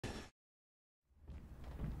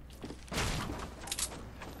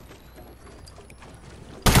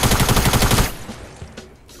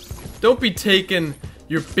Don't be taking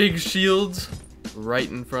your big shields right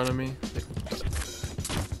in front of me.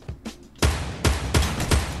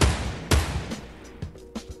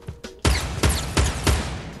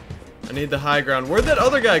 I need the high ground. Where'd that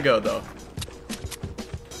other guy go, though?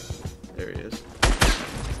 There he is.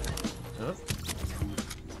 Oh.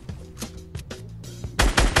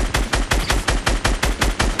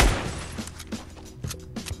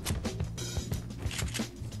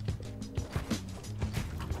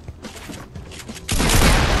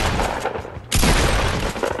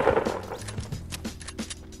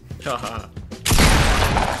 Haha.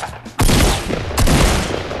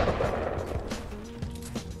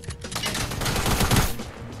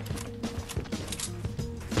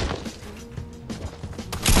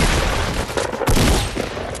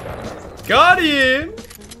 Got him!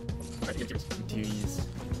 Jeez.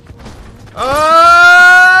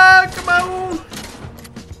 Ah, come on!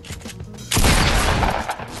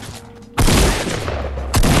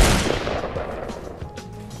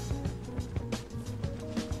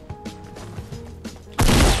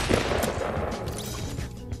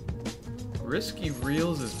 Risky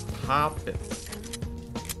Reels is popping.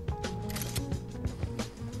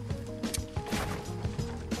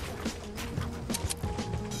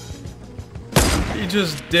 He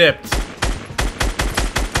just dipped.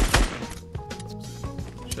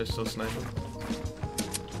 Should I still snipe him?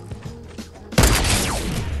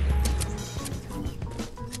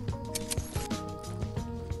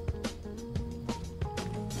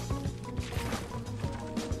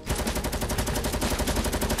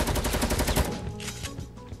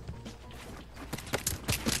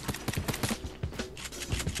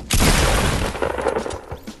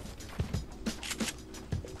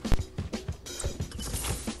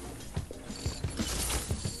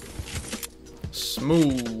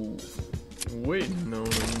 Smooth. Waiting on a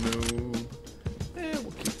noob. Eh,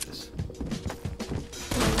 we'll keep this.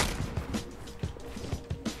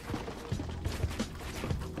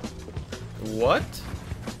 What?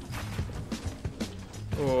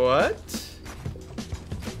 What?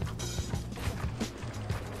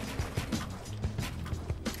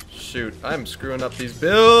 Shoot, I'm screwing up these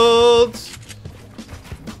builds.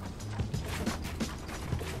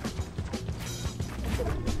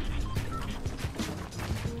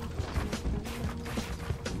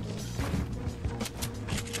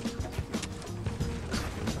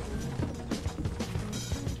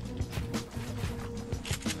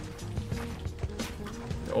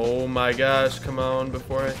 Oh my gosh, come on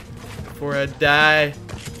before I die.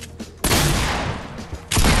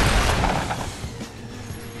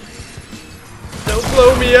 Don't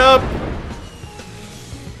blow me up.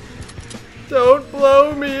 Don't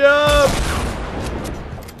blow me up.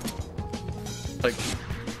 Like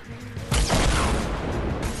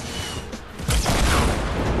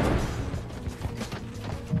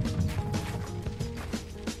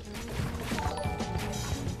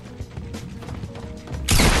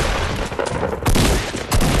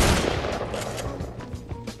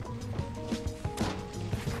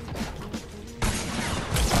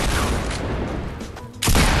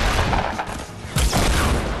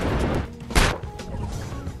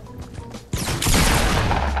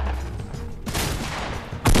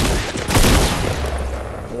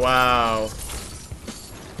wow.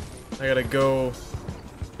 I gotta go.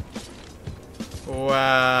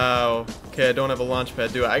 Wow. Okay, I don't have a launch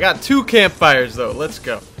pad, do I? I got 2 campfires, though. Let's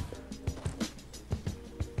go.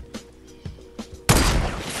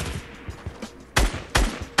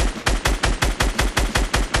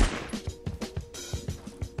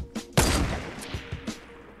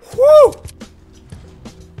 Woo!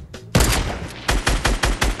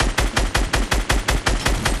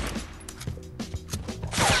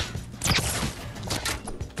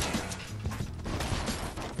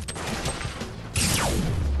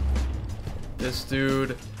 This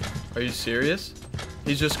dude, are you serious?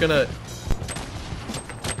 He's just gonna...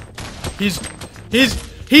 He's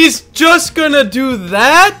just gonna do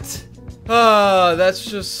that? That's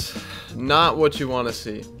just not what you want to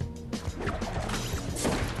see.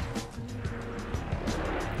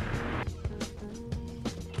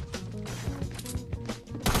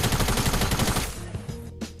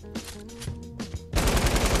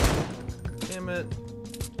 Damn it.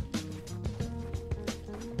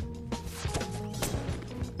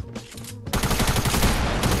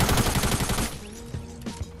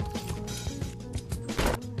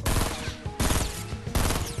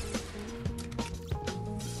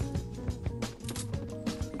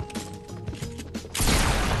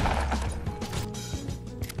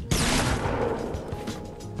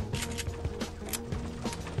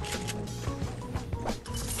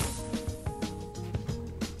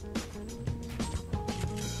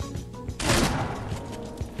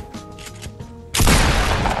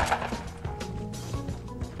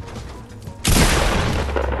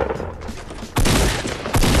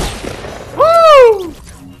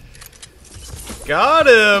 got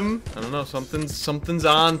him. I don't know, something's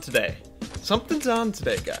on today. Something's on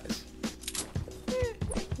today, guys.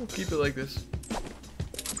 We'll keep it like this.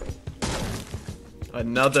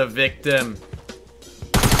 Another victim.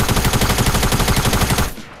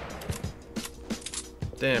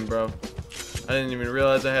 Damn, bro. I didn't even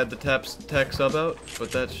realize I had the tech sub out,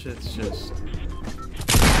 but that shit's just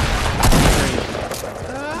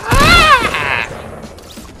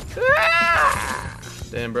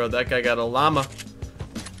Damn, bro, that guy got a llama.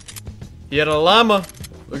 He had a llama.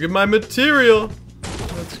 Look at my material.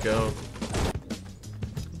 Let's go.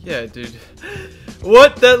 Yeah, dude.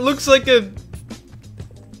 What? That looks like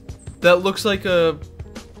a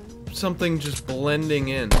something just blending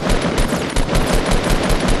in.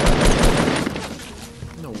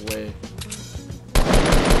 No way.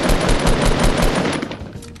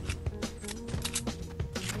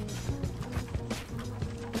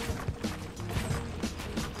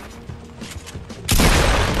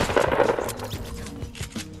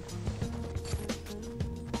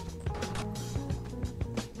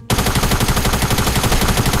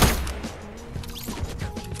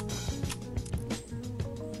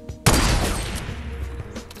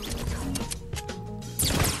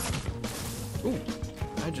 Ooh,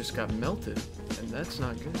 I just got melted, and that's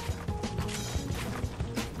not good.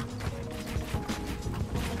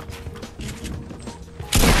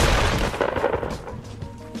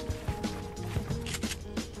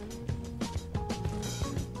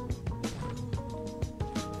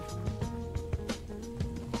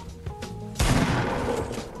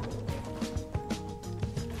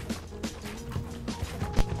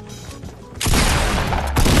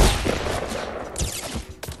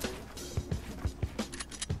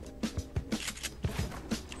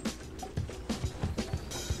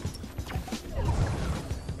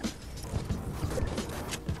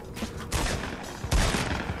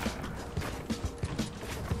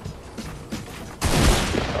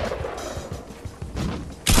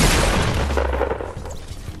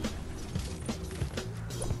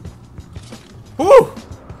 Woo!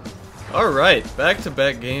 Alright,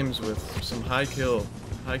 back-to-back games with some high kill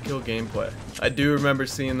gameplay. I do remember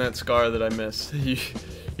seeing that scar that I missed.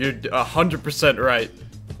 You're 100% right.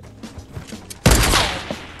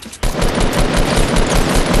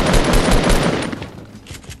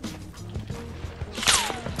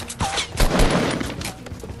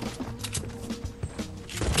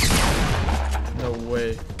 No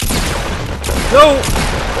way. No!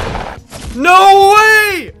 No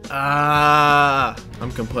way! Ah,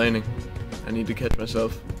 I'm complaining. I need to catch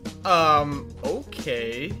myself.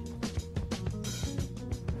 Okay.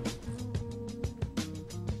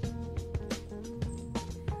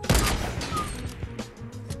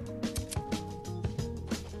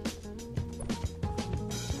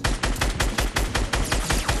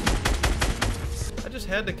 I just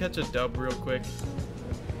had to catch a dub real quick.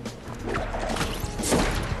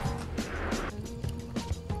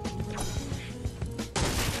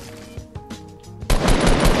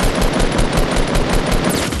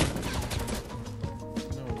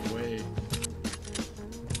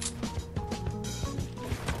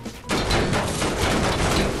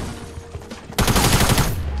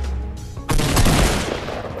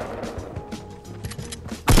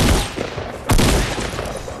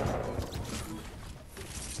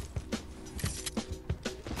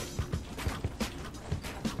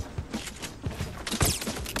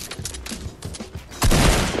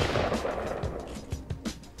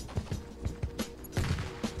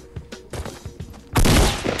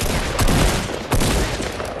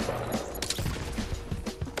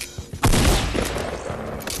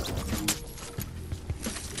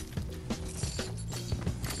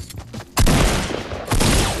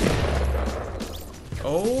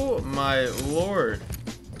 Oh my lord.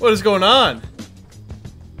 What is going on?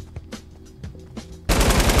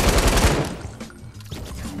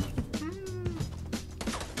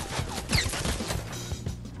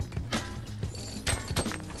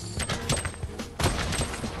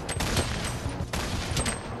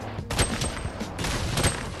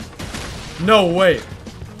 No way.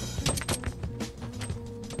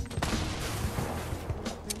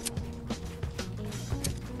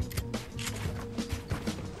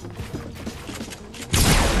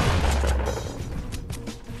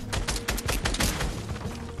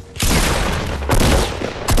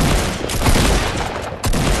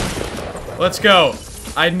 Let's go.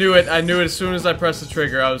 I knew it. I knew it as soon as I pressed the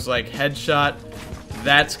trigger. I was like, headshot.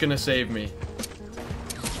 That's gonna save me.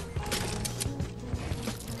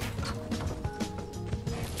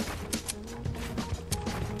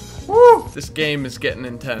 Woo! This game is getting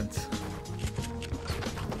intense.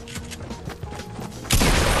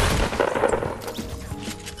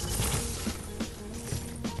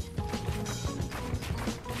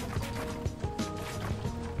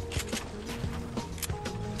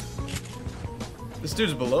 This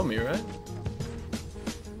dude's below me, right?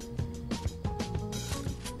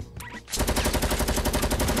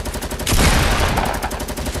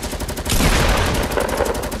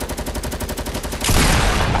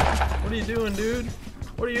 What are you doing, dude?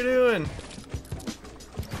 What are you doing?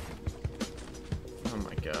 Oh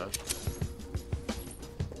my gosh.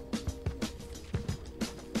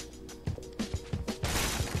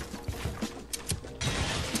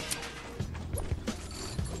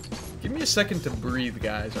 Give me a second to breathe,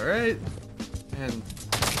 guys, alright? And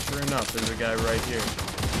sure enough, there's a guy right here.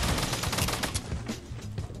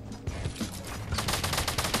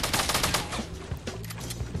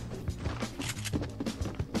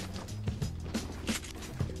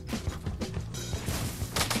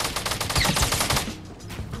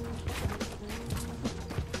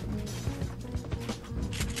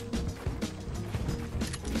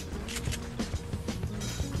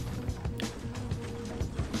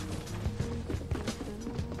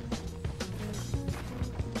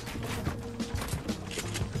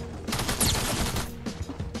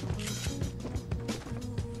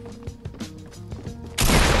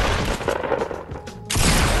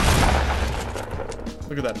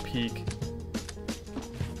 Look at that peak.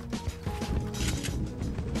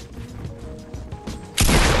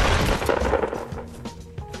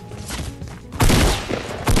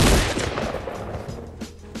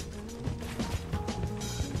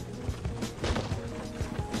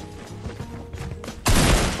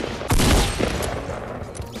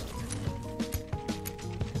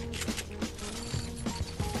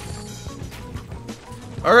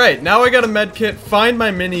 Alright, now I got a med kit. Find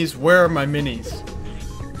my minis. Where are my minis?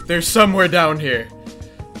 They're somewhere down here.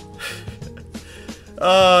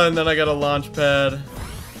 And then I got a launch pad.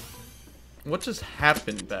 What just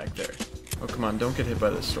happened back there? Oh, come on. Don't get hit by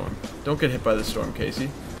this storm. Don't get hit by this storm, Casey.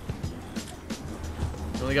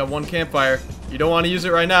 You only got one campfire. You don't want to use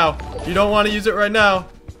it right now. You don't want to use it right now.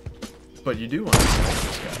 But you do want to use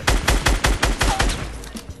this guy.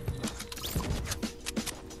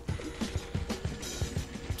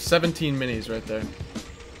 17 minis right there.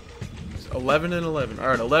 11 and 11.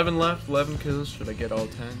 Alright, 11 left. 11 kills. Should I get all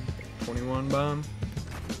 10? 21 bomb.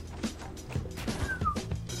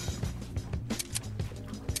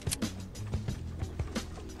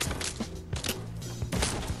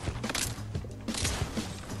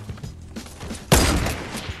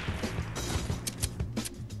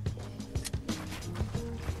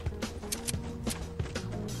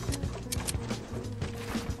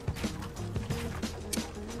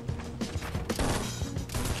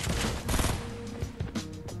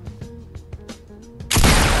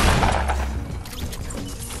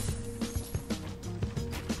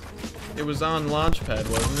 It was on launchpad,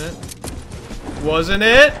 wasn't it? Wasn't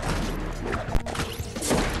it?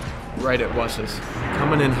 Right, it was.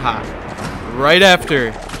 Coming in hot. Right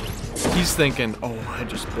after he's thinking, oh, I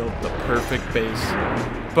just built the perfect base.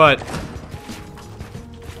 But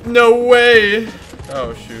no way.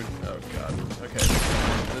 Oh, shoot. Oh, God. Okay.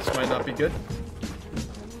 This might not be good.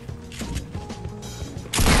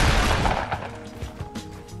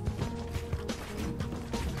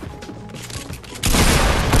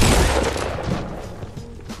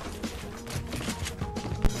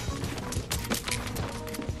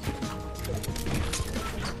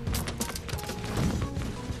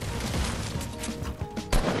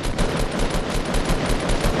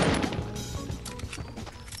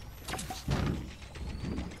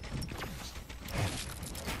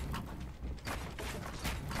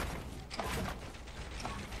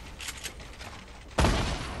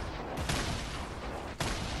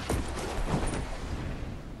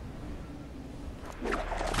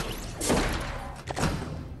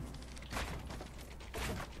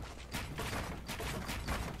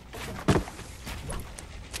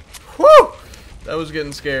 That was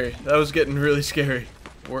getting scary. That was getting really scary.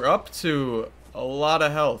 We're up to a lot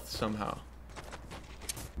of health somehow.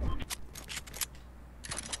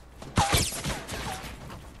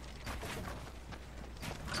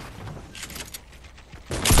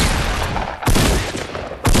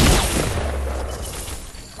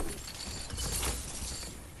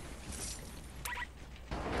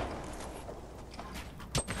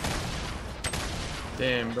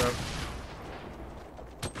 Damn, bro.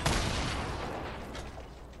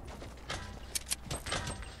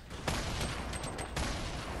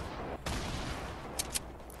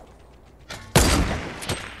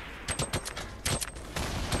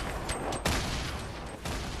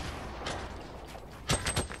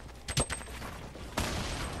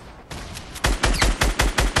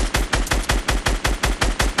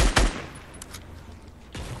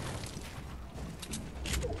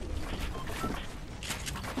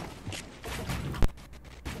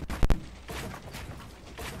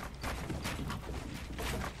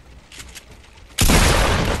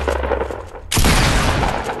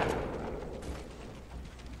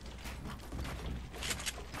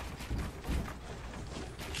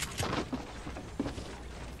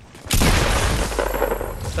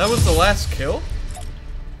 That was the last kill?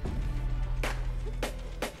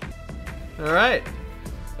 Alright.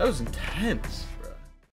 That was intense.